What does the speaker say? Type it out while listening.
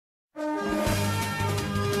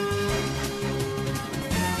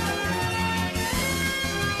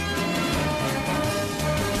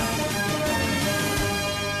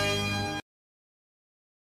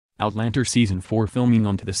Outlander Season 4 filming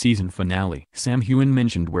onto the season finale. Sam Heughan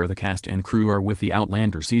mentioned where the cast and crew are with the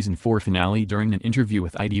Outlander Season 4 finale during an interview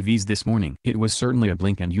with ITV's This Morning. It was certainly a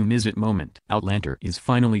blink and you miss it moment. Outlander is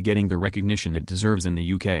finally getting the recognition it deserves in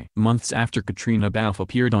the UK. Months after Katrina Balfe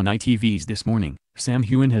appeared on ITV's This Morning, Sam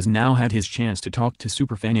Heughan has now had his chance to talk to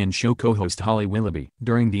superfan and show co-host Holly Willoughby.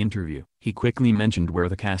 During the interview, he quickly mentioned where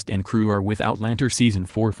the cast and crew are with Outlander Season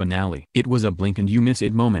 4 finale. It was a blink and you miss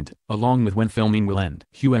it moment, along with when filming will end.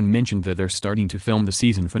 Heughan mentioned that they're starting to film the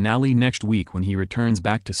season finale next week when he returns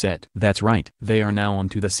back to set. That's right, they are now on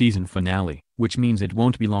to the season finale, which means it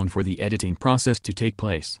won't be long for the editing process to take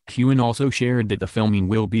place. Heughan also shared that the filming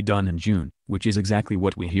will be done in June, which is exactly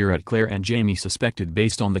what we here at Claire and Jamie suspected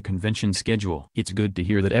based on the convention schedule. It's good to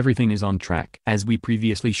hear that everything is on track. As we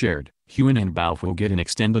previously shared, Heughan and Balfe will get an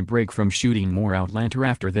extended break from shooting more Outlander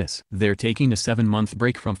after this. They're taking a 7-month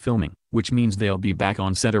break from filming, which means they'll be back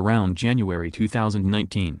on set around January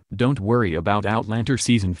 2019. Don't worry about Outlander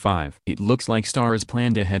Season 5. It looks like stars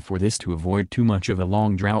planned ahead for this to avoid too much of a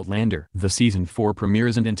long drought. Outlander. The Season 4 premiere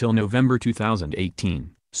isn't until November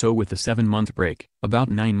 2018. So with the 7-month break, about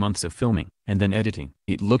 9 months of filming, and then editing,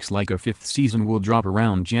 it looks like a 5th season will drop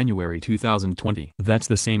around January 2020. That's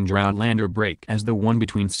the same Outlander break as the one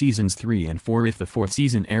between seasons 3 and 4 if the 4th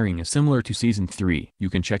season airing is similar to season 3. You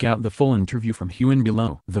can check out the full interview from Heughan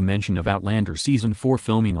below. The mention of Outlander Season 4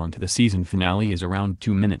 filming onto the season finale is around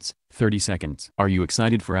 2 minutes, 30 seconds. Are you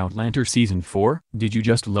excited for Outlander Season 4? Did you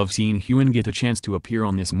just love seeing Heughan get a chance to appear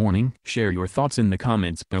on This Morning? Share your thoughts in the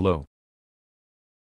comments below.